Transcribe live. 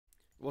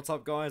What's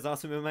up guys,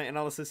 Artem MMA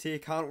Analysis here.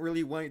 Can't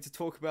really wait to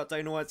talk about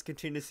Dana White's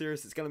Contender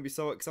series. It's going to be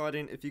so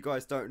exciting. If you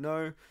guys don't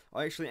know,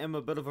 I actually am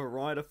a bit of a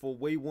writer for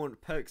We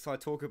Want Picks. I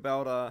talk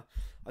about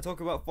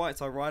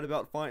fights, I write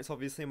about fights,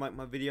 obviously make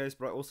my videos,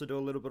 but I also do a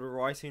little bit of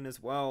writing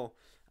as well.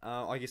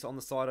 I guess on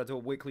the side I do a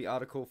weekly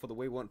article for the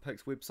We Want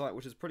Picks website,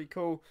 which is pretty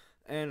cool.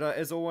 And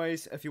as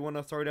always, if you want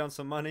to throw down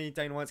some money,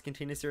 Dana White's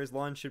Contender series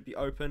line should be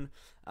open.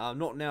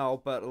 Not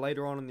now, but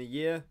later on in the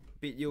year.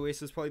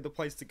 BetUS is probably the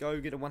place to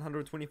go, get a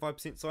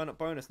 125% sign up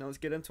bonus. Now let's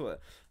get into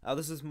it.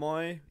 This is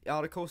my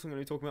article, so I'm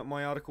going to be talking about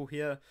my article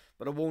here,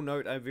 but I will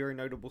note a very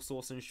notable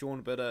source in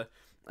Sean Bitter.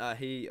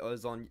 He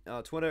is on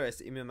Twitter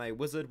as MMA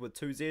Wizard with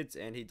 2 Z's,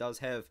 and he does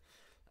have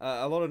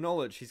a lot of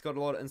knowledge. He's got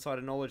a lot of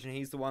insider knowledge, and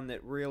he's the one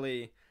that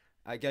really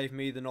gave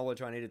me the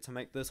knowledge I needed to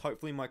make this.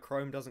 Hopefully my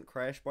Chrome doesn't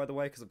crash, by the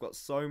way, because I've got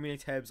so many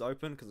tabs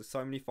open because there's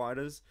so many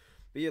fighters.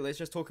 But yeah, let's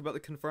just talk about the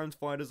confirmed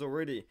fighters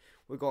already.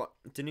 We've got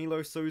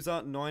Danilo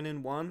Souza,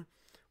 9-1.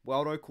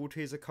 Waldo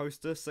Cortez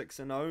Acosta,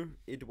 6-0.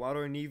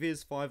 Eduardo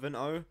Neves,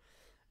 5-0.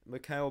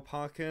 Mikhail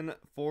Parkin,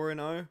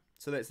 4-0.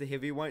 So that's the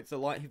heavyweights. The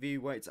light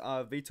heavyweights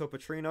are Vitor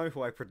Petrino,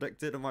 who I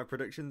predicted in my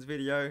predictions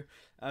video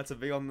to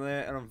be on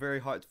there, and I'm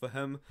very hyped for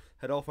him.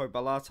 Rodolfo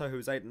Bellator,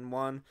 who's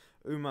 8-1.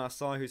 Umar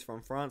Sy, who's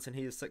from France, and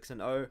he is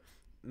 6-0.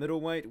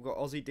 Middleweight, we've got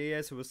Ozzy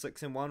Diaz, who was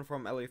 6-1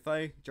 from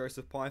LFA.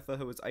 Joseph Pfeiffer,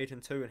 who was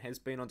 8-2 and has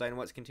been on Dana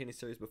White's Contender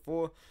series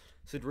before.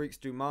 Cedric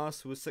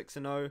Dumas, who was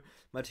 6-0.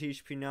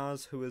 Matias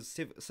Pinaz, who was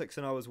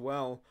 6-0 as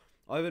well.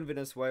 Ivan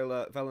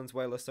Valenzuela,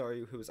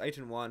 who was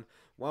 8-1.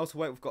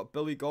 Welterweight, we've got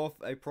Billy Goff,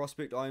 a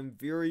prospect I am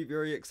very,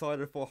 very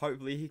excited for.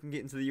 Hopefully he can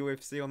get into the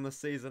UFC on this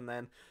season,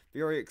 then.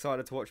 Very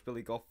excited to watch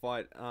Billy Goff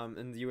fight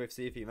in the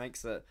UFC if he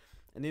makes it.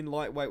 And then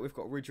lightweight, we've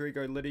got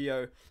Rodrigo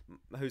Lidio,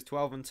 who's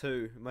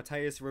 12-2.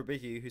 Mateus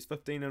Rebecki, who's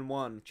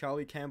 15-1.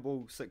 Charlie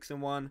Campbell,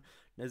 6-1.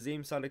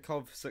 Nazim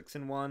Sadikov,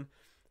 6-1.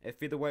 At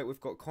featherweight,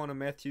 we've got Connor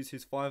Matthews,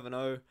 who's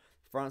 5-0.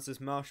 Francis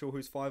Marshall,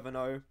 who's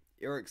 5-0.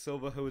 Eric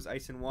Silva, who is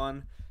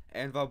 8-1.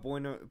 Anvar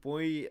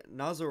Boy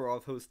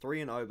Nazarov, who is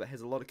 3-0 but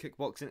has a lot of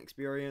kickboxing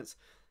experience.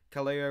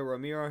 Kaleo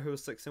Ramiro, who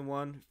is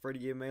 6-1.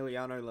 Freddie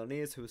Emiliano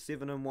Lanez, who is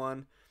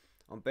 7-1.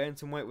 On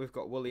bantamweight, we've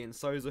got William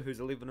Souza, who's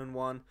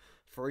 11-1.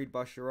 Farid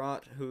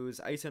Basharat, who is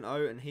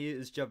 8-0, and he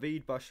is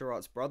Javid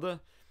Basharat's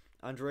brother.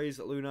 Andres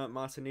Luna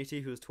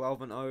Martinetti, who is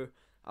 12-0.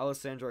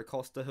 Alessandro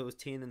Costa, who is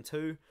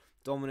 10-2.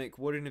 Dominic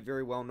Wooden, a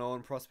very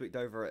well-known prospect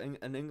over in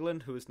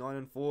England, who is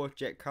 9-4.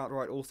 Jack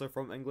Cartwright, also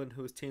from England,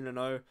 who is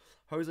 10-0.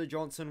 Jose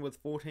Johnson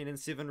with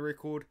 14-7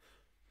 record.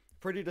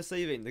 Pretty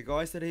deceiving. The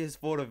guy said he has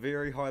fought a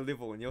very high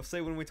level, and you'll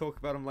see when we talk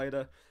about him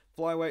later.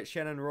 Flyweight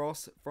Shannon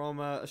Ross from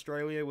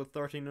Australia with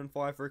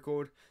 13-5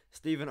 record.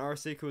 Stephen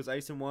Arsik, who is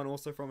 8-1,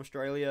 also from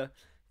Australia.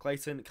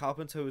 Clayton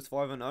Carpenter, who is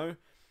 5-0.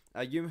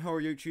 Yum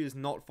Horiyuchi is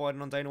not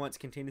fighting on Dana White's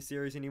Contender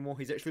series anymore.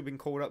 He's actually been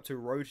called up to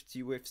Road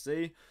to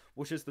UFC,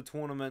 which is the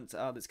tournament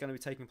that's going to be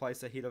taking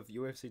place ahead of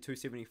UFC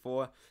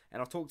 274. And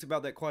I've talked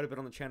about that quite a bit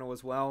on the channel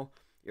as well.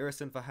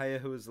 Erison Fahea,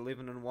 who is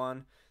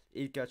 11-1.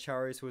 Edgar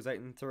Charis, who is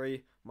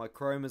 8-3. My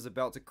Chrome is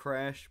about to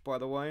crash, by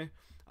the way.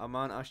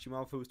 Aman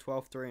Ashimov, who is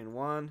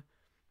 12-3-1.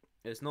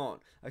 It's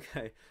not.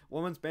 Okay,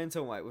 women's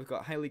bantamweight, we've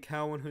got Hayley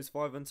Cowan, who's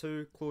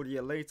 5-2.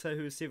 Claudia Leite,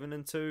 who's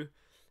 7-2.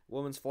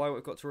 Women's flyweight,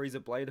 we've got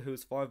Teresa Blader, who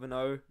is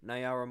 5-0.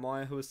 Nayara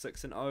Maya, who is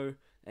 6-0.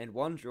 And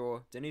one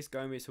draw, Denise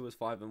Gomez, who is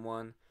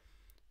 5-1.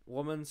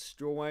 Women's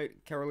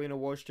strawweight, Carolina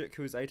Wojcik,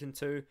 who is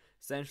 8-2.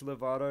 Sancha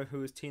Lovato,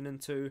 who is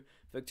 10-2.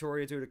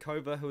 Victoria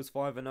Dudakova, who is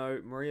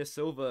 5-0. Maria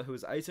Silva, who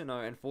is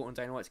 8-0 and fought on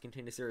Dana White's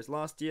Contender series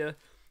last year.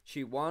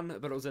 She won,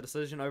 but it was a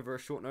decision over a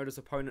short notice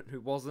opponent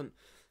who wasn't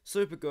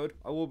super good.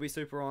 I will be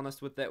super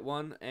honest with that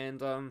one,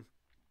 and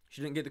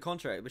she didn't get the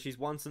contract, but she's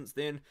won since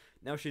then.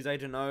 Now she's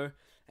 8-0,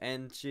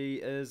 and she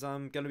is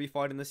going to be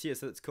fighting this year,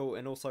 so that's cool.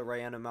 And also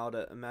Rayanna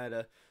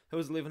Maeda, who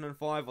is 11-5.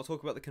 I'll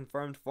talk about the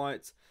confirmed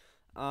fights.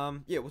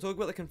 Yeah, we'll talk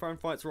about the confirmed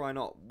fights right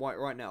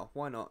now.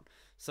 Why not?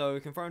 So,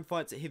 confirmed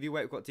fights at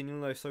heavyweight, we've got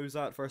Danilo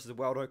Souza versus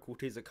Waldo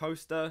Cortez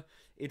Acosta.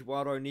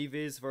 Eduardo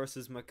Neves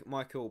versus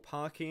Michael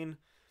Parkin.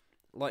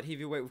 Light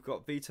heavyweight, we've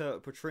got Vitor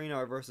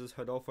Petrino versus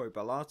Rodolfo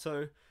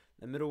Bellator.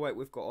 The middleweight,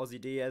 we've got Ozzy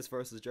Diaz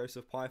versus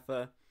Joseph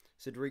Pfeiffer.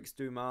 Cedric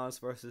Dumas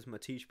versus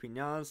Matias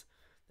Pinaz.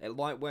 At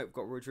lightweight, we've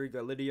got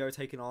Rodrigo Lidio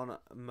taking on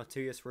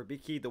Mateus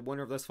Rebecki. The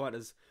winner of this fight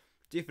is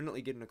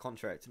definitely getting a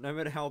contract. No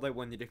matter how they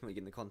win, they're definitely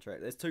getting the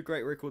contract. There's 2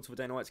 great records for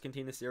Dana White's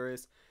Contender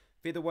series.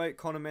 Featherweight,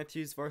 Connor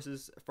Matthews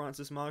versus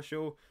Francis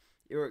Marshall.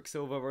 Eric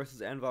Silva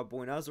versus Anvar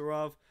Boy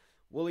Nazarov.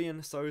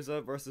 William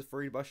Souza versus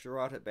Farid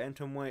Basharat at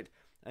bantamweight.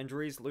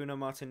 Andres Luna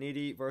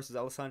Martinetti versus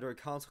Alessandro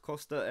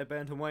Costa at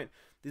bantamweight.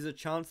 There's a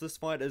chance this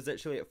fight is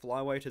actually at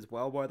flyweight as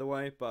well, by the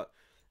way, but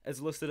it's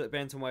listed at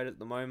bantamweight at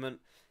the moment.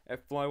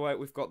 At flyweight,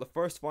 we've got the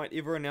first fight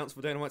ever announced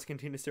for Dana White's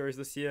Contender series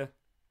this year.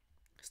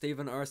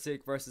 Stephen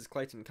Arsik versus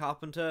Clayton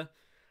Carpenter.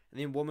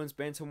 And then women's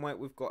bantamweight,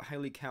 we've got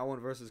Hayley Cowan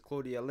versus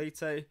Claudia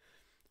Leite.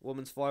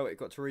 Women's flyweight, we've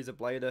got Teresa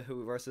Blader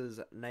versus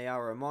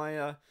Nayara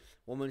Maya.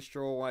 Women's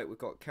strawweight, we've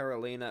got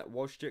Carolina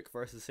Wojcik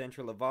versus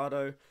Sancha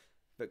Lovato.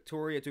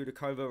 Victoria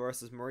Dudakova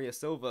versus Maria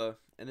Silva.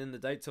 And then the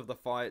dates of the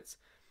fights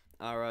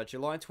are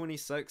July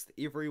 26th,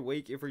 every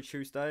week, every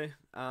Tuesday,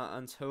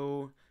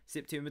 until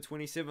September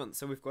 27th.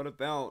 So we've got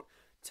about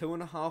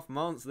 2.5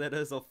 months, that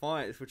is, of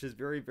fights, which is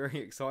very, very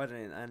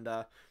exciting. And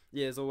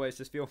yeah, as always,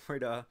 just feel free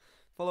to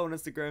follow on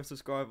Instagram,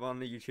 subscribe on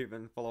YouTube,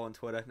 and follow on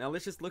Twitter. Now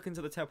let's just look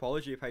into the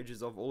Tapology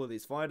pages of all of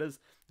these fighters.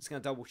 Just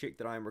going to double check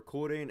that I am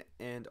recording,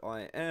 and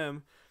I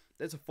am.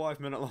 That's a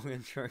 5-minute long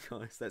intro,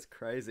 guys. That's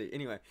crazy.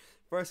 Anyway,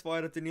 first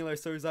fighter, Danilo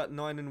Souza,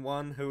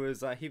 9-1, who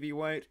is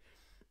heavyweight.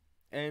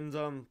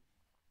 And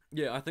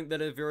yeah, I think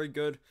that a very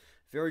good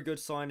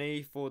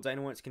signee for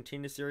Dana White's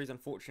Contender Series.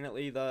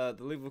 Unfortunately, the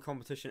level of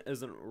competition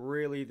isn't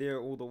really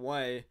there all the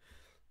way.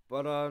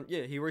 But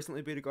yeah, he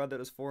recently beat a guy that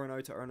is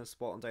 4-0 to earn a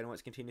spot on Dana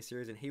White's Contender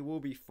Series, and he will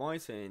be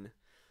fighting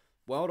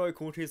Waldo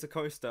Cortez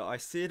Acosta. I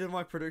said in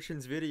my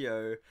predictions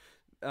video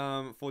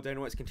for Dana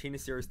White's Contender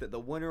Series that the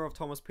winner of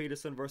Thomas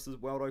Peterson versus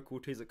Waldo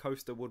Cortez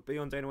Acosta would be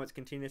on Dana White's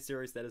Contender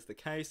Series. That is the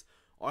case.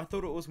 I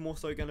thought it was more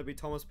so going to be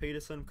Thomas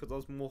Peterson because I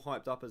was more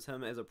hyped up as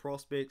him as a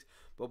prospect.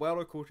 But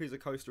Waldo Cortez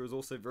Acosta is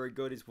also very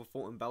good. He's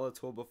fought in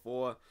Bellator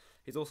before.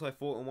 He's also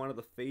fought in one of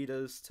the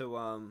feeders to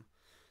ONE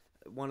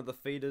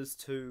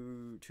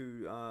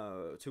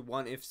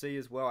FC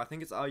as well. I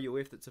think it's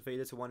RUF that's a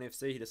feeder to ONE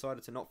FC. He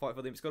decided to not fight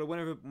for them. He's got a win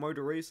over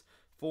Moderiz,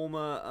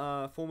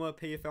 former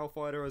PFL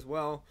fighter as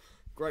well.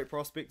 Great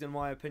prospect in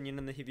my opinion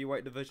in the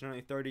heavyweight division,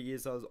 only 30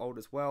 years old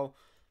as well.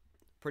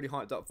 Pretty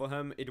hyped up for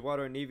him.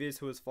 Eduardo Neves,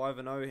 who is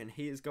 5-0, and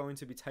he is going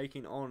to be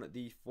taking on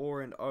the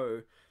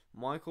 4-0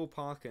 Michael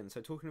Parkin.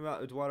 So talking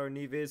about Eduardo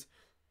Neves,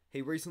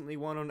 he recently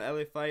won on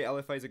LFA.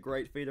 LFA is a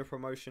great feeder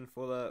promotion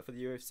for the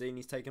UFC, and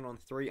he's taken on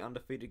 3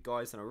 undefeated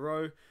guys in a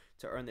row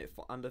to earn that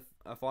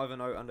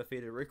 5-0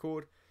 undefeated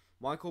record.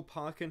 Michael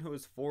Parkin, who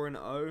is 4-0.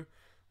 I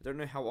don't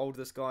know how old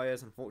this guy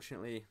is.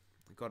 Unfortunately,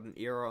 I got an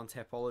error on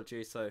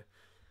Tapology, so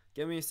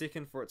give me a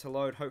second for it to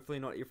load. Hopefully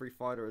not every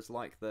fighter is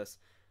like this.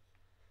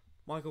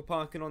 Michael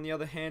Parkin, on the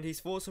other hand,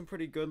 he's fought some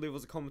pretty good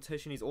levels of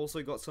competition. He's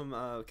also got some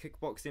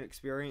kickboxing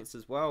experience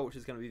as well, which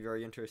is going to be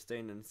very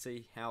interesting, and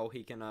see how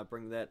he can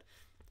bring that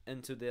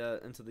into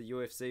the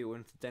UFC or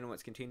into Dana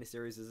White's Contender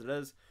Series as it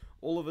is.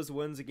 All of his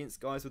wins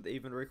against guys with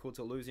even records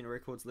or losing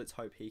records. Let's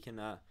hope he can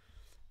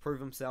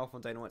prove himself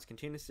on Dana White's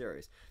Contender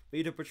Series.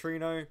 Vitor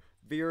Petrino,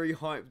 very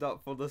hyped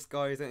up for this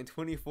guy. He's only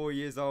 24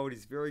 years old.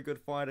 He's a very good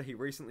fighter. He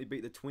recently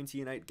beat the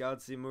 20-8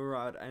 Gadzi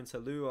Murad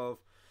Antaluov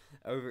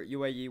over at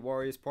UAE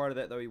Warriors. Prior to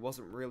that, though, he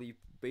wasn't really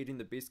beating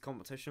the best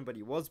competition, but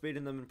he was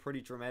beating them in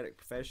pretty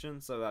dramatic fashion,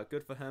 so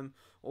good for him.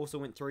 Also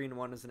went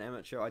 3-1 as an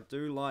amateur. I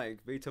do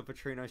like Vitor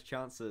Petrino's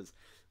chances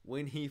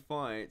when he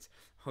fights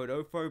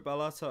Rodolfo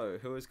Bellator,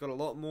 who has got a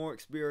lot more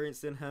experience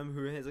than him,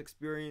 who has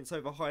experience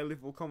over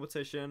high-level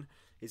competition.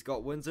 He's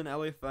got wins in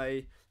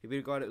LFA. He beat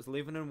a guy that was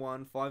 11-1,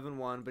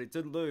 5-1, but he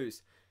did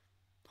lose.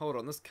 Hold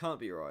on, this can't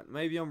be right.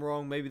 Maybe I'm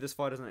wrong. Maybe this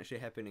fight isn't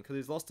actually happening, because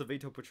he's lost to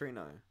Vitor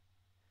Petrino,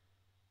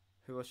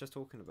 who I was just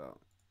talking about.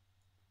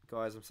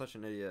 Guys, I'm such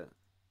an idiot.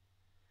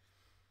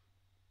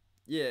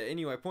 Yeah,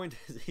 anyway, point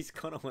is, he's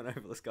gonna win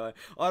over this guy.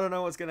 I don't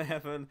know what's gonna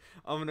happen.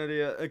 I'm an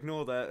idiot.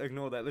 Ignore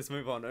that. Let's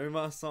move on.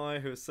 Umar Sy,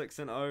 who is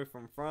 6-0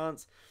 from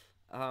France.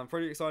 I'm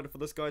pretty excited for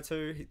this guy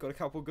too. He's got a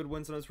couple good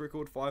wins on his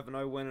record.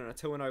 5-0 win and a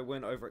 2-0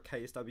 win over at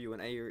KSW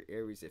and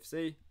Aries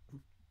FC.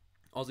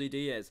 Ozzy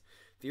Diaz.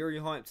 Very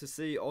hyped to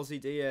see Ozzy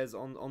Diaz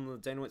on the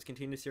Dana White's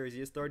Contender Series.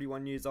 He is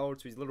 31 years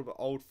old, so he's a little bit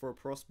old for a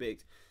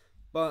prospect.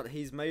 But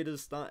he's made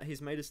his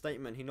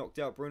statement. He knocked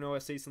out Bruno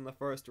Assis in the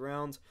first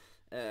round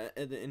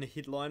in a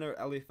headliner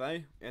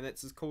LFA, and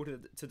that's his call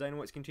to Dana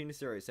White's Contender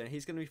Series. So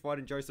he's going to be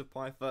fighting Joseph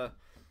Pfeiffer,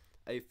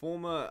 a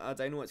former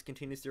Dana White's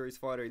Contender Series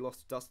fighter. He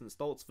lost to Dustin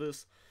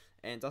Stoltzfus,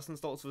 and Dustin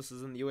Stoltzfus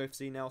is in the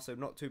UFC now, so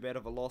not too bad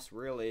of a loss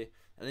really.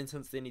 And then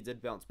since then he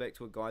did bounce back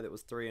to a guy that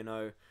was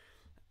 3-0.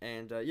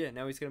 And yeah,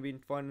 now he's going to be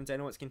fighting in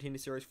Dana White's Contender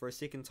Series for a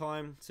second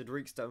time.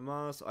 Cedric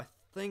Dumas. I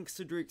think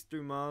Cedric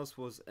Dumas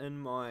was in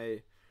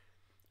my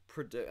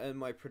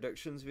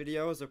predictions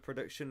video as a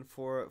prediction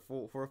for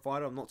a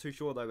fighter. I'm not too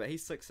sure though, but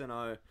he's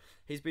 6-0.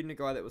 He's beaten a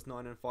guy that was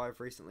 9-5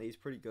 recently. He's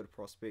pretty good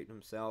prospect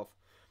himself.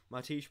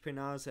 Matish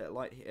Penaz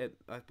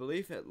I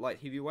believe at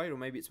light heavyweight, or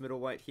maybe it's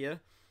middleweight here.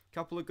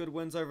 Couple of good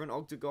wins over in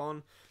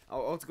Octagon.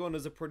 Octagon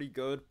is a pretty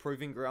good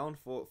proving ground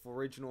for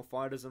regional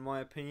fighters in my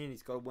opinion.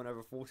 He's got a win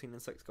over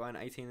 14-6 guy and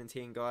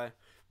 18-10 guy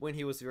when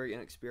he was very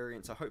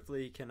inexperienced. So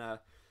hopefully he can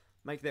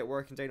make that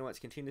work in Dana White's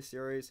Contender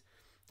Series.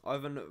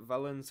 Ivan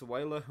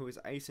Valenzuela, who is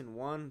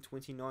 8-1,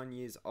 29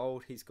 years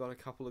old. He's got a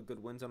couple of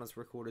good wins on his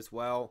record as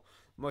well.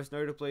 Most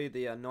notably,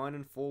 the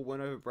 9-4 win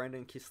over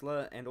Brandon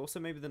Kessler, and also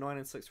maybe the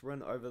 9-6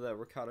 win over the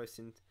Ricardo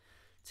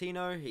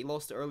Centeno. He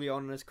lost early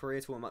on in his career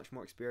to a much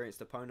more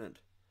experienced opponent.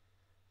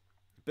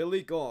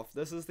 Billy Goff.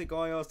 This is the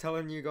guy I was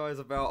telling you guys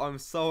about. I'm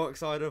so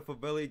excited for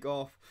Billy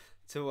Goff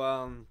to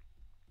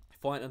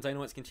fight on Dana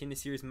White's Contender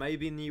Series,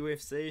 maybe in the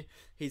UFC.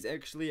 He's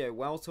actually a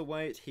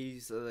welterweight.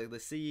 He's the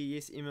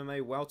CES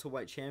MMA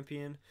welterweight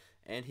champion,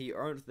 and he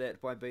earned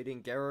that by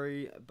beating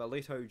Gary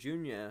Bellator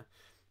Jr.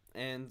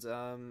 And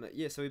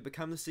yeah, so he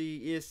became the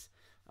CES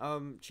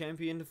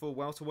champion for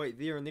welterweight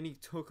there, and then he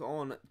took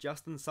on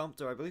Justin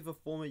Sumter, I believe a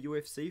former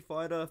UFC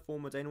fighter,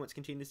 former Dana White's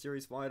Contender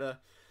Series fighter.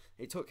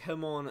 He took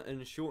him on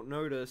in short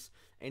notice,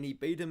 and he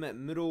beat him at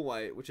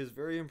middleweight, which is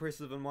very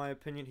impressive in my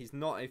opinion. He's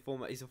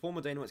a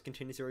former Dana White's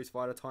Contender Series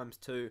fighter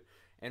 ×2,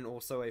 and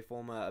also a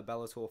former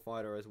Bellator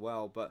fighter as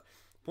well. But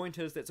point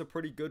is, that's a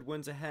pretty good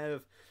win to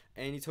have,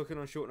 and he took it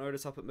on short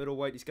notice up at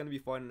middleweight. He's going to be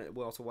fighting at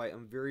welterweight.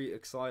 I'm very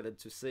excited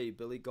to see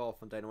Billy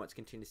Goff on Dana White's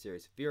Contender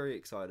Series. Very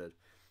excited.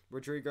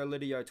 Rodrigo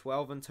Lidio,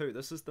 12-2.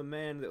 This is the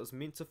man that was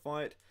meant to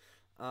fight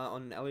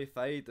on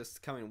LFA this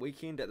coming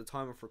weekend at the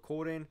time of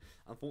recording.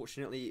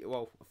 Fortunately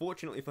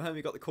for him,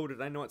 he got the call to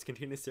Dana White's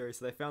Contender Series,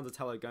 so they found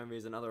Italo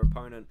Gomez, another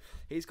opponent.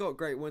 He's got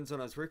great wins on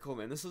his record,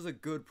 man. This is a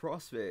good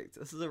prospect.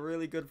 This is a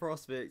really good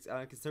prospect,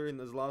 considering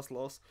his last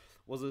loss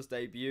was his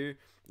debut.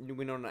 He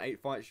went on an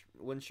 8-fight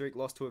win streak,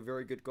 lost to a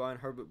very good guy in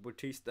Herbert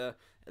Bautista,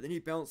 and then he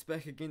bounced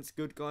back against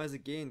good guys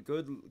again.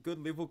 Good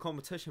level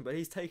competition, but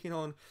he's taking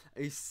on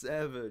a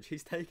savage.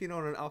 He's taking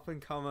on an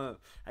up-and-comer,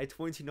 a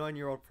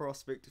 29-year-old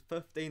prospect,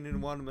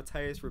 15-1,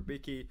 Mateus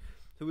Rebecki,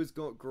 who has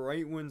got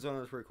great wins on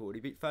his record.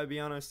 He beat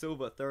Fabiano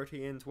Silva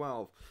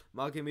 30-12,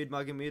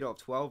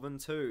 Magomedov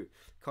 12-2,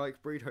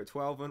 Kaik Brito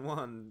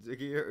 12-1,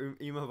 Zagir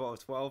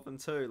Imavov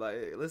 12-2.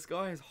 Like, this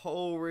guy's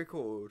whole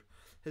record,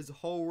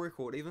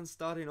 even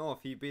starting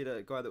off, he beat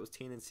a guy that was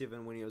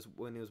 10-7 when he was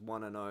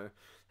 1-0.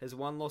 His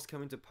one loss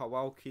coming to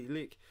Pawel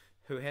Kilik,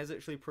 who has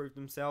actually proved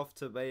himself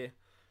to be.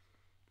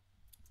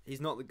 He's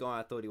not the guy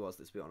I thought he was,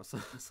 let's be honest.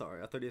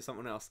 Sorry, I thought he was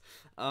someone else.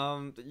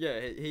 Yeah,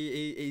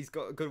 he's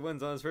got good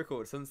wins on his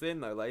record since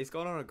then, though. Like, he's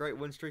gone on a great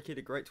win streak. He had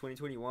a great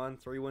 2021,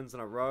 3 wins in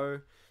a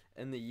row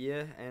in the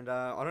year. And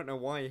I don't know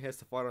why he has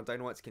to fight on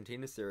Dana White's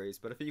Contender Series,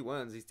 but if he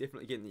wins, he's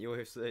definitely getting the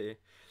UFC.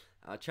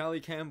 Charlie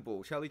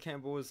Campbell is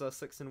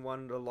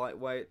 6-1 at a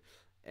lightweight.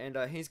 And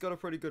he's got a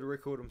pretty good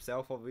record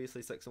himself.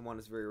 Obviously, 6-1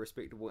 is very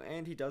respectable,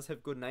 and he does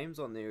have good names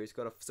on there. He's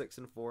got a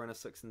 6-4 and a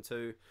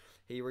 6-2.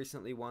 He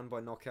recently won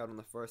by knockout in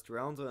the first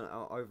round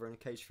over in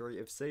Cage 3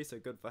 FC, so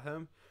good for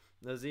him.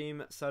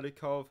 Nazim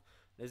Sadikov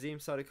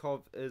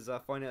is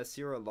fighting out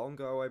Sierra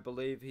Longo, I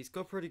believe. He's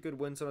got pretty good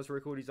wins on his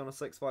record. He's on a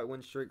 6-fight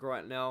win streak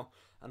right now.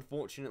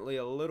 Unfortunately,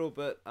 a little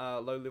bit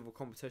low-level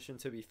competition,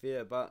 to be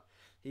fair, but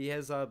he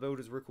has built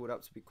his record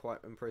up to be quite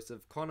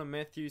impressive. Connor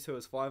Matthews, who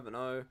is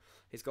 5-0,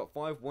 he's got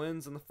 5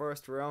 wins in the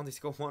first round. He's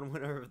got 1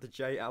 winner over the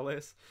Jay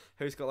Ellis,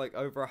 who's got like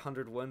over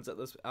 100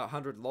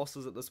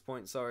 losses at this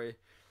point. Sorry,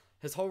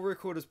 his whole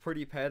record is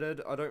pretty padded.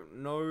 I don't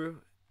know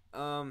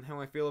how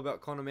I feel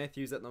about Connor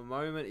Matthews at the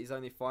moment. He's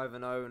only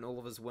 5-0, and all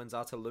of his wins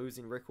are to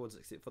losing records,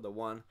 except for the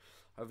one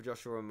over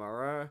Joshua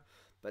Moreau.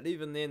 But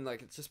even then,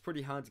 like, it's just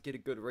pretty hard to get a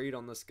good read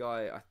on this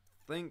guy. I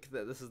think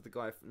that this is the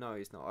guy. No,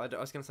 he's not. I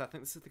was going to say, I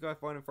think this is the guy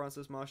fighting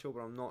Francis Marshall, but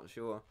I'm not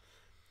sure.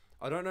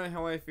 I don't know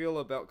how I feel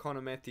about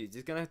Connor Matthews.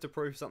 He's going to have to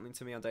prove something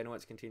to me on Dana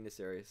White's Contender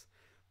Series.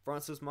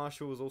 Francis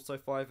Marshall was also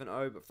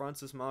 5-0, but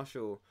Francis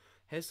Marshall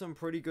has some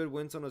pretty good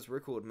wins on his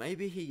record.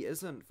 Maybe he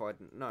isn't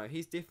fighting. No,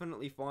 he's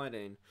definitely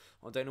fighting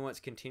on Dana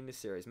White's Contender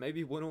Series.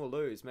 Maybe win or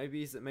lose.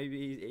 Maybe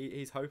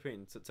he's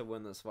hoping to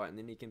win this fight, and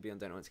then he can be on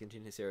Dana White's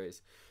Contender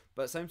Series.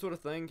 But same sort of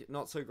thing.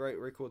 Not so great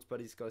records, but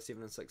he's got a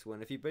 7-6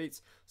 win. If he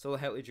beats Solo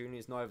Hatley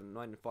Jr.'s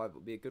 9-5, it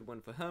will be a good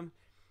win for him.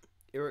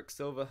 Eric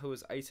Silva, who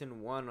is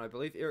 8-1. I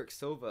believe Eric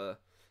Silva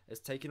is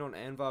taking on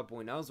Anvar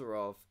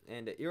Boynazarov,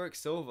 and Eric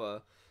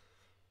Silva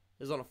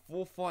is on a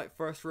 4-fight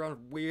first round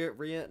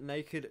rear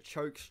naked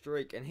choke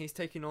streak, and he's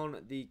taking on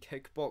the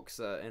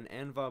kickboxer and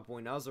Anvar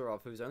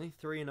Boynazarov, who's only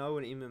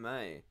 3-0 in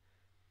MMA.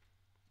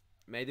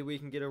 Maybe we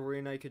can get a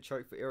rear naked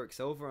choke for Eric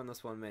Silva on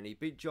this one, man. He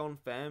beat John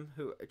Pham,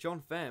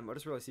 I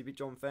just realized he beat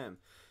John Pham.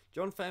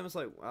 John Pham is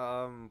like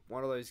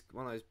one of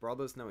those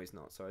brothers. No, he's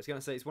not. Sorry, I was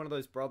gonna say he's one of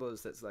those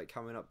brothers that's like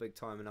coming up big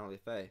time in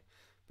LFA.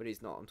 But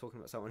he's not. I'm talking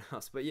about someone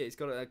else. But yeah, he's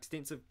got an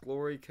extensive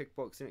Glory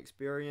kickboxing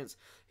experience.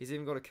 He's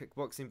even got a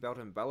kickboxing belt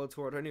in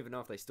Bellator. I don't even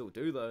know if they still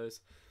do those.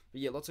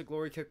 But yeah, lots of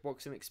Glory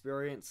kickboxing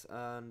experience.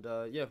 And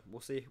yeah,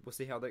 we'll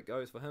see how that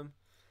goes for him.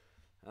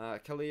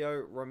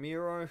 Khalil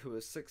Ramiro, who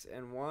is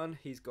 6-1.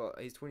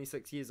 He's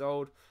 26 years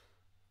old.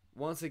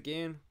 Once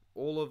again,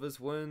 all of his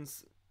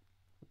wins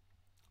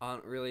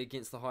aren't really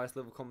against the highest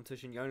level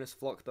competition. Jonas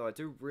Flock, though, I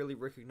do really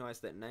recognize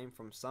that name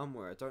from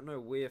somewhere. I don't know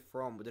where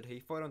from. Did he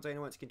fight on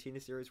Dana White's Contender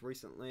Series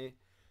recently?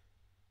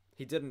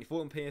 He didn't. He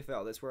fought in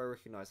PFL. That's where I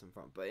recognize him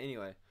from. But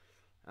anyway,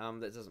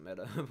 that doesn't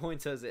matter. The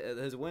point is,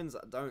 his wins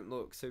don't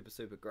look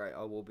super great,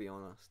 I will be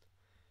honest.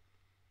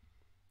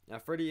 Now,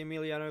 Freddie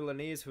Emiliano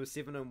Lanez, who is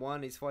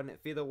 7-1, he's fighting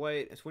at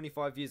featherweight,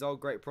 25 years old,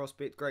 great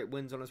prospect, great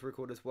wins on his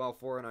record as well,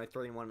 4-0,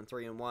 3-1, and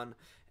 3-1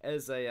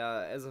 as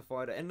a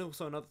fighter, and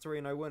also another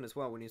 3-0 win as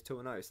well when he's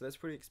 2-0, so that's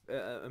pretty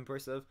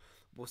impressive.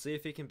 We'll see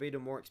if he can beat a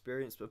more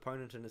experienced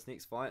opponent in his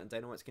next fight in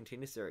Dana White's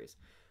Contender Series.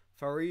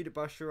 Farid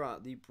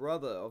Basharat, the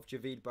brother of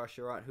Javid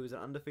Basharat, who is an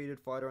undefeated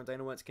fighter on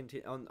Dana White's in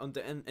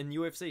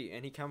UFC,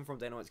 and he come from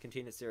Dana White's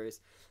Contender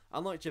Series.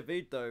 Unlike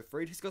Javid, though,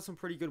 Farid has got some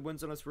pretty good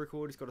wins on his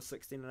record. He's got a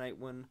 16-8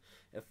 win,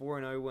 a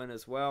 4-0 win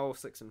as well,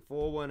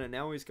 6-4 win, and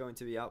now he's going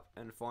to be up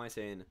and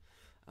fighting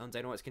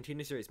Dana White's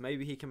Contender Series.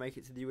 Maybe he can make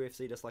it to the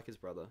UFC just like his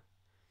brother.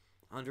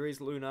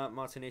 Andres Luna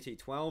Martinetti,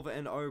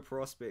 12-0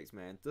 prospects,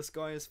 man. This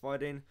guy is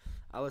fighting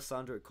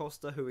Alessandro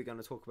Costa, who we're going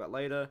to talk about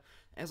later.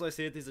 As I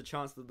said, there's a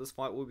chance that this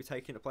fight will be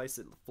taking place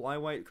at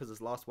flyweight because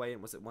his last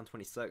weigh-in was at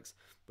 126,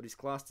 but he's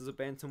classed as a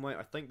bantamweight.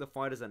 I think the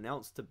fight is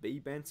announced to be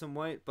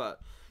bantamweight,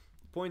 but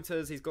point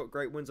is, he's got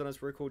great wins on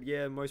his record.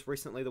 Yeah, most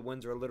recently the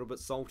wins are a little bit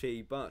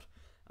salty, but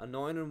a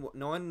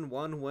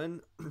 9-1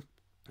 win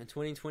in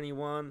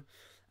 2021.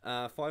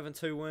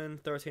 5-2 win,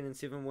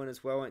 13-7 win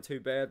as well, ain't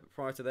too bad. But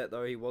prior to that,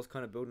 though, he was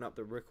kind of building up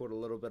the record a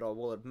little bit, I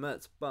will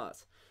admit.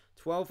 But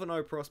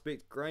 12-0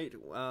 prospect, great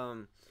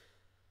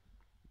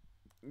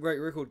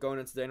record going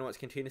into Dana White's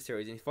Contender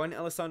Series. And he's fighting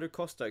Alessandro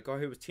Costa, a guy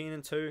who was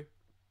 10-2,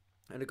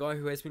 and a guy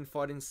who has been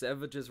fighting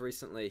savages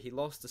recently. He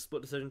lost a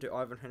split decision to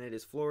Ivan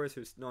Hernandez Flores,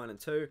 who's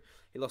 9-2.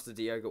 He lost to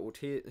Diego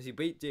Ortiz. He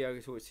beat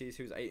Diego Ortiz,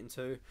 who was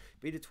 8-2.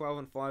 Beat a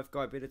 12-5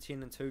 guy, beat a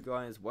 10-2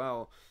 guy as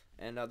well.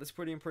 And that's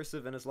pretty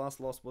impressive, and his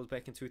last loss was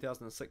back in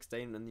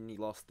 2016, and then he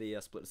lost the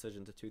split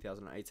decision to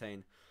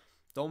 2018.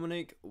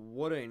 Dominic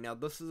Wooding. Now,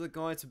 this is a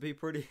guy to be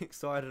pretty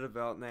excited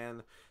about,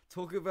 man.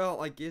 Talk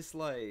about, I guess,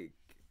 like,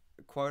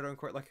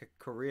 quote-unquote, like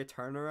a career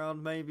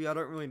turnaround, maybe? I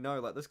don't really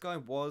know. Like, this guy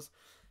was...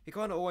 He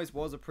kind of always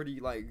was a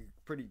pretty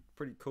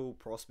cool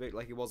prospect.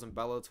 Like, he was in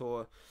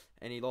Bellator,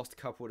 and he lost a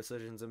couple of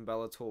decisions in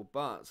Bellator,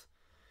 but...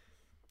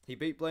 He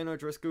beat Blaine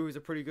O'Driscoll, who's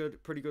a pretty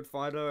good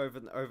fighter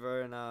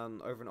over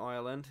in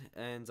Ireland,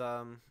 and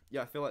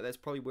yeah, I feel like that's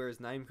probably where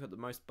his name got the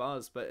most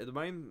buzz. But his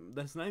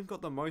name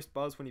got the most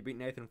buzz when he beat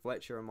Nathan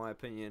Fletcher, in my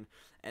opinion,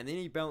 and then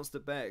he bounced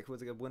it back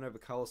with a win over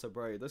Carlos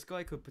Abreu. This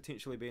guy could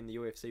potentially be in the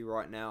UFC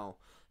right now,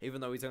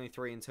 even though he's only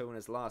 3-2 in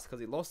his last,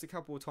 because he lost a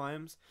couple of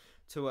times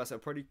to a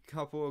pretty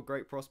couple of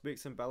great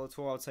prospects in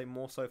Bellator. I would say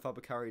more so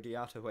Fabakary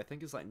Diatta, who I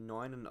think is like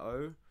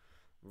 9-0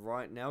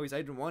 right now. He's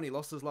 8-1. He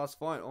lost his last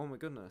fight. Oh my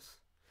goodness.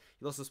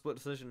 He lost a split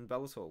decision in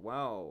Bellator.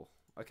 Wow.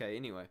 Okay,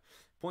 anyway.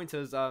 Point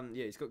is, yeah,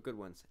 he's got good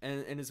wins.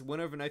 And his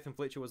win over Nathan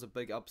Fletcher was a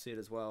big upset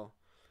as well.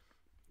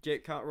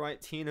 Jack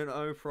Cartwright,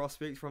 10-0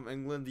 prospect from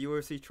England. The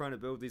UFC is trying to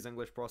build these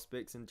English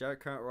prospects, and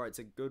Jack Cartwright's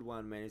a good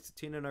one, man. He's a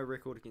 10-0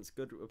 record against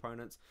good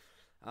opponents,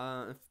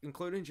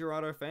 including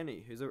Gerardo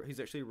Fanny, who's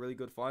actually a really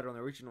good fighter on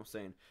the regional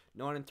scene.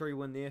 9-3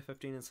 win there,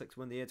 15-6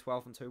 win there,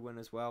 12-2 win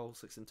as well,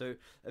 6-2.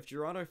 If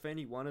Gerardo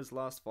Fanny won his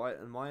last fight,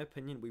 in my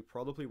opinion, we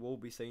probably will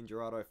be seeing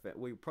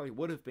we probably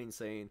would have been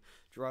seeing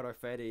Gerardo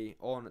Fanny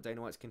on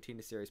Dana White's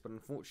Contender Series, but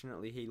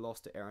unfortunately he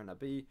lost to Aaron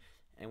Abi,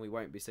 and we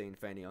won't be seeing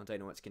Fanny on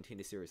Dana White's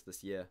Contender Series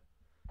this year.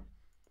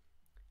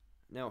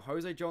 Now,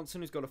 Jose Johnson,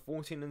 who's got a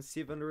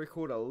 14-7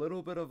 record, a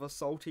little bit of a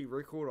salty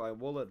record, I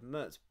will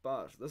admit,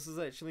 but this is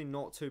actually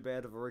not too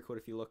bad of a record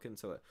if you look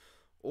into it.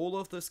 All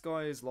of this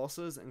guy's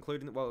losses,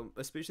 including, well,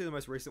 especially the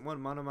most recent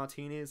one, Mano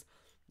Martinez,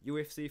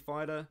 UFC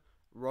fighter,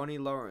 Ronnie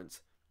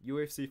Lawrence,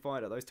 UFC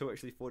fighter. Those two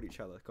actually fought each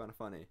other, kind of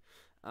funny.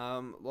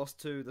 Lost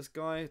to this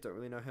guy, don't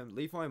really know him,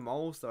 Levi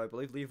Moles, though I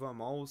believe Levi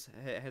Moles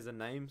has a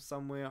name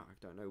somewhere, I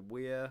don't know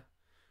where.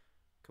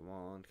 Come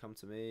on, come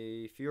to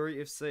me. Fury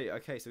FC.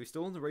 Okay, so he's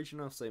still in the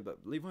regional scene,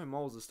 but Levi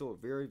Moles is still a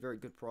very, very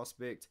good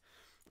prospect.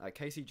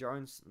 Casey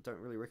Jones, don't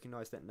really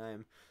recognize that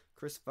name.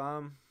 Chris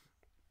Farm,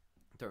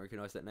 don't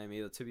recognize that name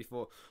either.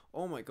 2B4.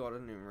 Oh my god, I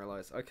didn't even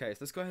realize. Okay, so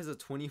this guy has a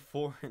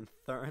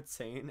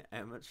 24-13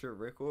 amateur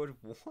record.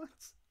 What?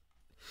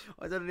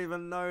 I didn't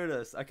even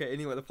notice. Okay,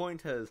 anyway, the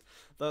point is,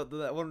 what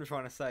I'm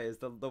trying to say is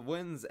the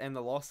wins and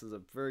the losses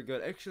are very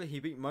good. Actually, he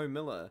beat Mo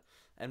Miller,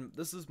 and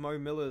this is Mo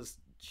Miller's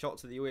shot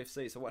to the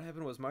UFC. So what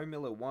happened was Mo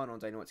Miller won on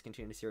Dana White's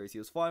Contender Series. He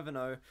was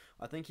 5-0.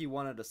 I think he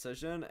won a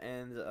decision,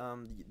 and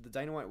the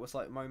Dana White was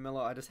like, Mo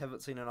Miller, I just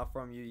haven't seen enough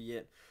from you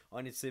yet.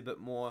 I need to see a bit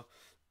more.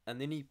 And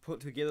then he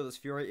put together this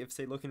Fury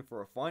FC looking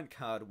for a fight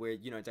card where,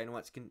 you know, Dana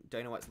White's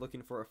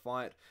looking for a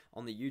fight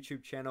on the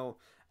YouTube channel.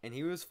 And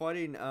he was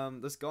fighting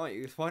this guy.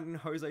 He was fighting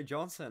Jose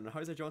Johnson.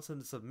 Jose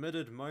Johnson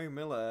submitted Mo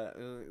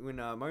Miller when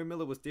Mo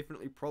Miller was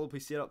definitely probably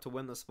set up to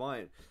win this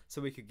fight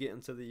so he could get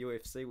into the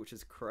UFC, which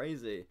is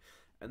crazy.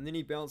 And then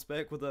he bounced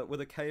back with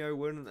a KO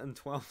win in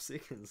 12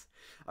 seconds.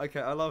 Okay,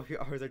 I love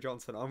Jose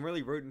Johnson. I'm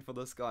really rooting for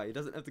this guy. He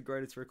doesn't have the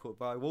greatest record,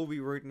 but I will be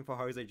rooting for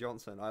Jose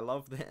Johnson. I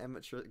love the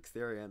amateur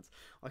experience.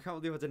 I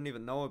can't believe I didn't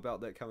even know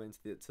about that coming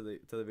to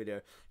the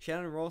video.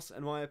 Shannon Ross,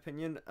 in my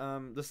opinion,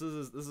 this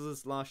is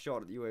his last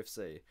shot at the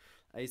UFC.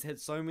 He's had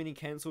so many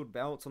cancelled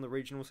bouts on the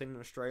regional scene in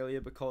Australia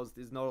because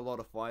there's not a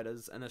lot of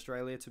fighters in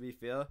Australia, to be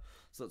fair.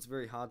 So it's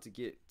very hard to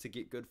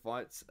get good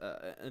fights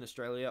in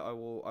Australia. I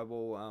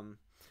will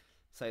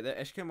say that.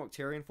 Ashkan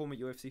Mokhtarian, former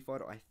UFC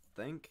fighter, I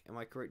think. Am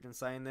I correct in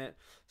saying that?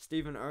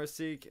 Steven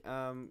Ursig,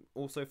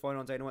 also fighting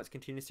on Dana White's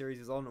Contender Series.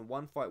 He's on a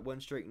one-fight win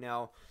streak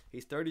now.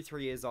 He's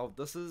 33 years old.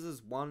 This is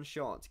his one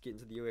shot to get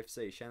into the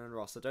UFC. Shannon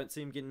Ross. I don't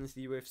see him getting into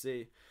the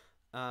UFC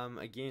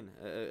again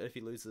if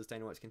he loses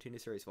Dana White's Contender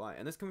Series fight.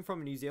 And this coming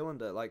from a New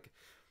Zealander. Like,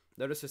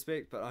 No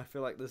disrespect, but I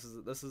feel like this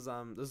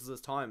is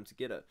his time to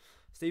get it.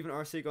 Steven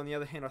Usyk, on the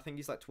other hand, I think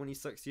he's like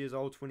 26 years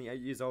old, 28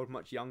 years old,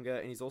 much younger,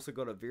 and he's also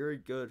got a very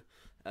good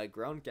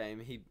ground game.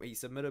 He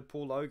submitted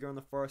Paul Oger in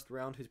the first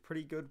round, who's a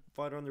pretty good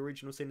fighter on the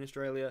regional scene in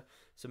Australia.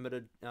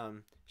 Submitted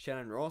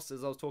Shannon Ross,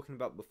 as I was talking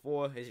about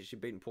before. He's actually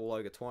beaten Paul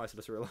Oger twice. I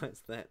just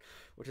realized that,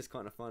 which is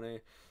kind of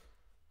funny.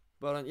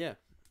 But yeah.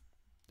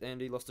 And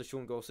he lost to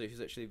Sean Gorsey,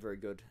 who's actually very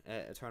good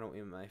eternal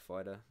MMA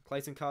fighter.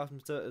 Clayton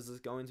Carpenter is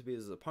going to be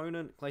his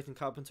opponent. Clayton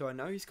Carpenter, I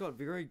know he's got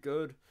very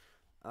good,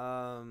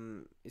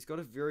 he's got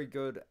a very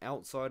good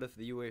outside of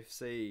the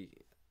UFC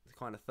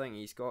kind of thing.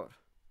 He's got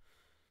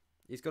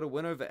a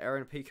win over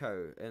Aaron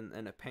Pico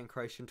in a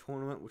Pancration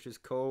tournament, which is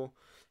cool.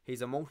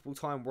 He's a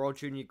multiple-time World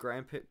Junior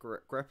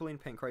Grappling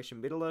Pancration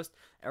medalist,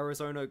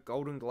 Arizona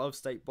Golden Glove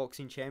State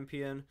Boxing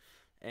Champion,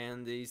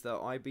 and he's the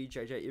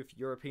IBJJF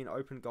European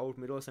Open Gold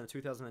Medalist and a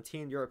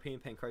 2010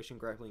 European Pancration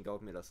Grappling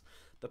Gold Medalist.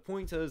 The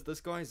point is,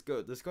 this guy's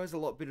good. This guy's a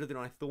lot better than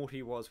I thought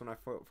he was when I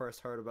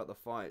first heard about the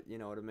fight, you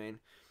know what I mean?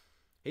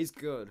 He's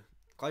good.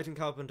 Clayton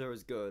Carpenter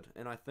is good,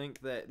 and I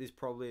think that there's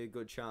probably a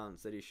good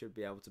chance that he should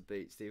be able to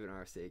beat Steven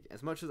Usyk.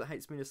 As much as it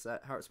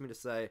hurts me to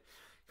say,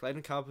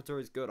 Clayton Carpenter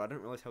is good. I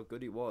didn't realize how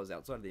good he was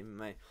outside of the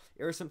MMA.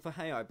 Erison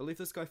Fahey, I believe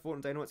this guy fought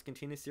in Dana White's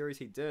Contender Series.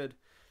 He did.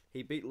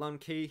 He beat Lun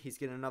Ki. He's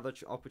getting another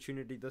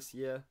opportunity this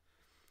year.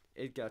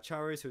 Edgar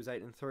Chaves, who's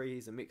 8-3,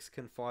 he's a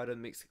Mexican fighter.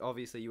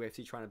 Obviously,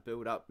 UFC trying to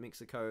build up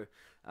Mexico,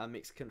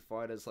 Mexican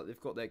fighters. Like, they've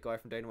got that guy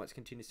from Dana White's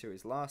Contender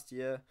Series last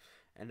year,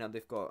 and now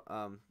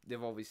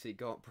they've obviously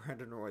got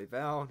Brandon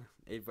Royval.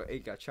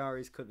 Edgar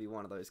Chaves could be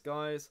one of those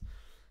guys.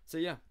 So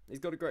yeah, he's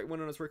got a great win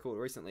on his record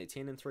recently,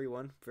 10-3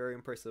 win, very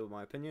impressive in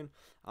my opinion.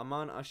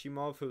 Arman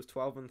Ashimov, who's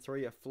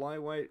 12-3, a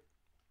flyweight.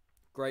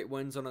 Great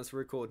wins on his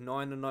record,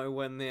 9-0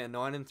 win there,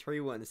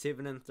 9-3 win,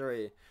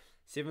 7-3,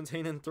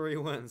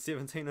 17-3 win,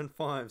 17-5,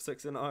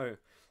 6-0.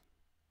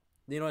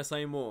 Need I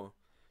say more?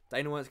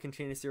 Dana White's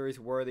Contender Series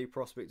worthy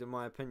prospect in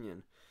my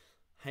opinion.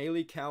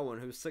 Hayley Cowan,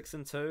 who's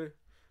 6-2,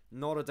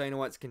 not a Dana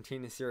White's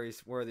Contender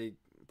Series worthy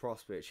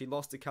prospect. She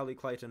lost to Kelly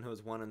Clayton, who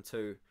was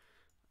 1-2,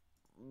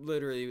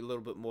 literally a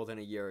little bit more than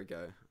a year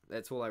ago.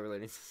 That's all I really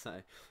need to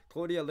say.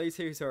 Claudia Leite,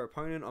 who's her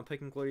opponent. I'm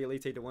picking Claudia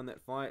Leite to win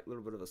that fight. A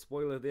little bit of a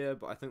spoiler there,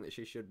 but I think that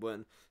she should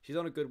win. She's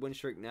on a good win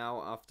streak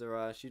now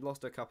after she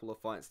lost a couple of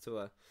fights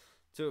to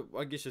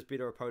I guess just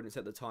better opponents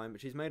at the time.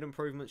 But she's made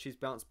improvements. She's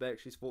bounced back.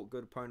 She's fought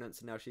good opponents,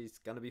 and now she's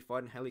going to be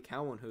fighting Hayley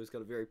Cowan, who's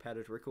got a very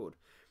padded record.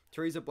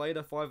 Teresa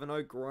Blader,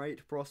 5-0,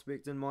 great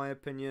prospect in my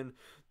opinion.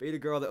 Beat a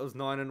girl that was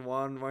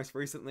 9-1 most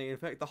recently. In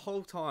fact, the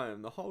whole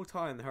time,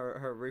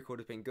 her record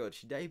has been good.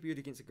 She debuted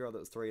against a girl that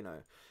was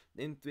 3-0.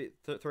 Then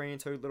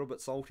 3-2, a little bit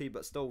salty,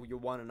 but still, you're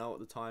 1-0 at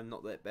the time,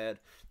 not that bad.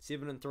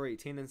 7-3,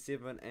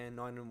 10-7, and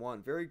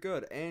 9-1, very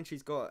good. And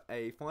she's got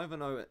a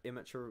 5-0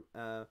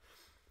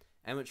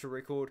 amateur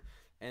record.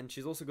 And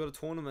she's also got a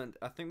tournament.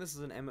 I think this is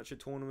an amateur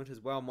tournament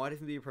as well. Might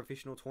even be a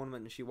professional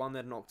tournament, and she won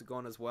that in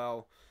Octagon as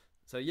well.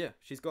 So yeah,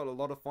 she's got a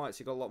lot of fights.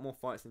 She's got a lot more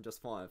fights than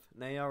just 5.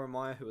 Nayara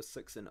Maya, who is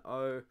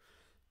 6-0.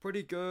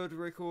 Pretty good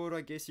record,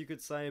 I guess you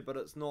could say, but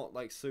it's not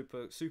like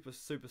super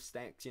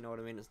stacked, you know what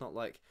I mean? It's not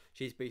like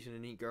she's beaten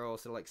any girl,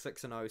 so like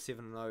 6-0,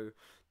 7-0.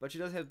 But she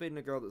does have beaten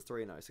a girl that's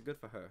 3-0, so good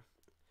for her.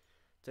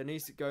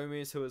 Denise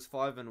Gomez, who is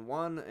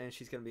 5-1, and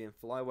she's going to be in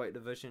flyweight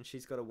division.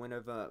 She's got a win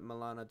over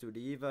Milana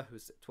Dudieva,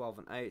 who's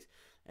 12-8,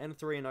 and a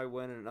 3-0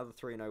 win, and another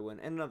 3-0 win,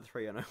 and another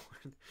 3-0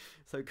 win.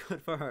 So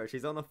good for her.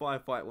 She's on a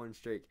 5-fight win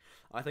streak.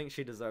 I think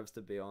she deserves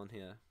to be on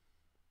here.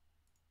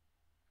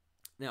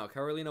 Now,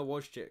 Karolina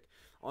Wojcik.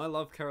 I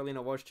love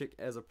Karolina Wojcik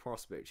as a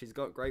prospect. She's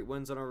got great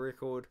wins on her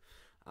record.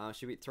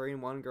 She beat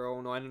 3-1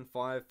 girl,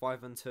 9-5,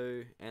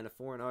 5-2, and a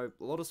 4-0.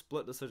 A lot of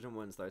split decision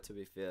wins, though, to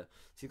be fair.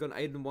 She's got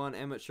an 8-1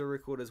 amateur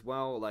record as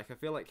well. Like, I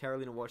feel like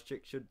Karolina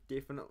Wojcik should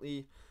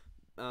definitely,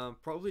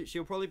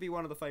 she'll probably be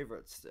one of the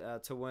favorites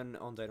to win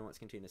on Dana White's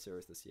Contender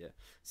Series this year.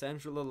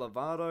 Sandra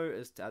Lovato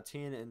is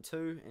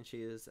 10-2, and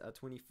she is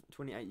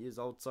 28 years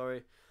old.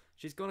 Sorry.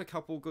 She's got a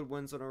couple good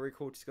wins on her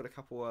record. She's got a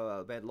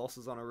couple bad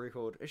losses on her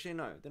record. Actually,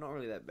 no, they're not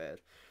really that bad.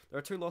 There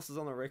are 2 losses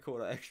on the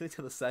record actually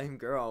to the same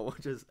girl,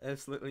 which is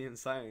absolutely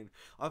insane.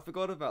 I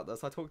forgot about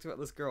this. I talked about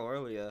this girl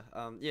earlier.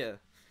 Yeah,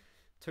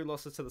 2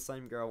 losses to the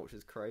same girl, which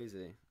is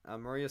crazy.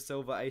 Maria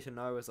Silva,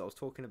 8-0, as I was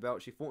talking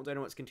about. She fought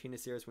Dana White's Contender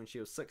Series when she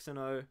was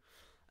 6-0.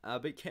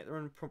 Beat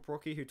Catherine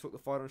Poprocki, who took the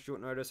fight on short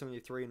notice, only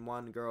a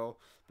 3-1 girl.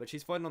 But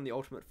she's fighting on the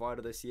Ultimate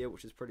Fighter this year,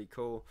 which is pretty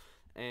cool.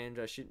 And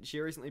she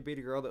recently beat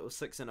a girl that was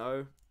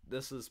 6-0.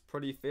 This is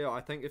pretty fair.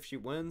 I think if she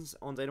wins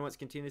on Dana White's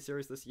Contender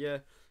Series this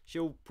year,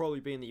 she'll probably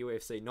be in the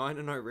UFC.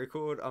 9-0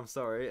 record. I'm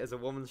sorry, as a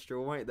woman's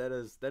strawweight, that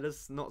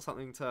is not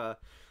something to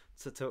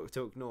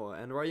ignore.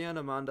 And Ryan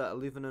Amanda,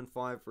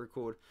 11-5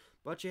 record,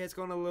 but she has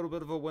gone a little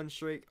bit of a win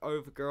streak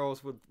over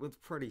girls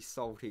with pretty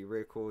salty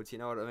records. You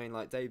know what I mean?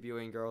 Like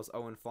debuting girls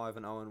 0-5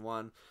 and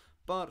 0-1,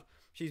 but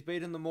she's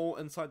beaten them all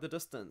inside the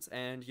distance.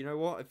 And you know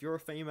what? If you're a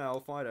female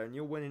fighter and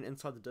you're winning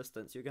inside the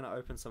distance, you're going to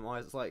open some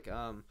eyes. It's like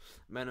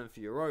Manon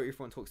Fiorot.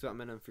 Everyone talks about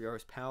Manon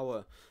Fiorot's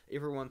power.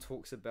 Everyone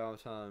talks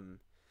about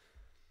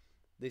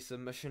the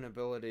submission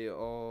ability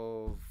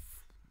of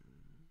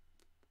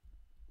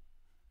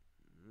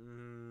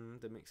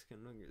The Mexican.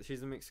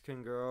 She's a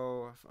Mexican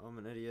girl. I'm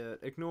an idiot.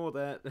 Ignore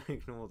that.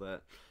 Ignore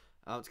that.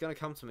 It's gonna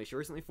come to me. She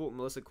recently fought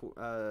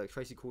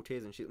Tracy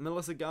Cortez, and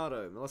Melissa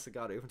Gatto. Melissa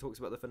Gatto even talks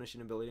about the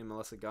finishing ability of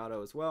Melissa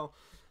Gatto as well.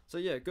 So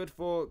yeah, good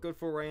for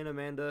Ray and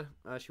Amanda.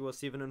 She was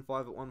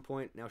 7-5 at one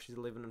point. Now she's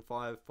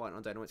 11-5, fighting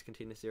on Dana White's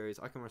Contender Series.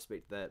 I can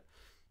respect that.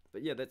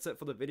 But yeah, that's it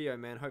for the video,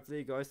 man. Hopefully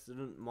you guys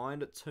didn't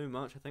mind it too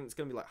much. I think it's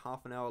going to be like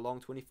half an hour long,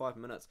 25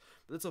 minutes.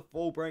 But that's a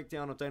full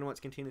breakdown of Dana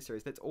White's Contender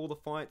Series. That's all the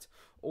fights,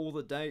 all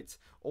the dates,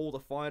 all the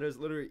fighters,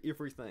 literally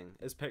everything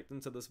is packed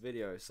into this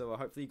video. So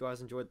hopefully you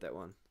guys enjoyed that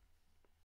one.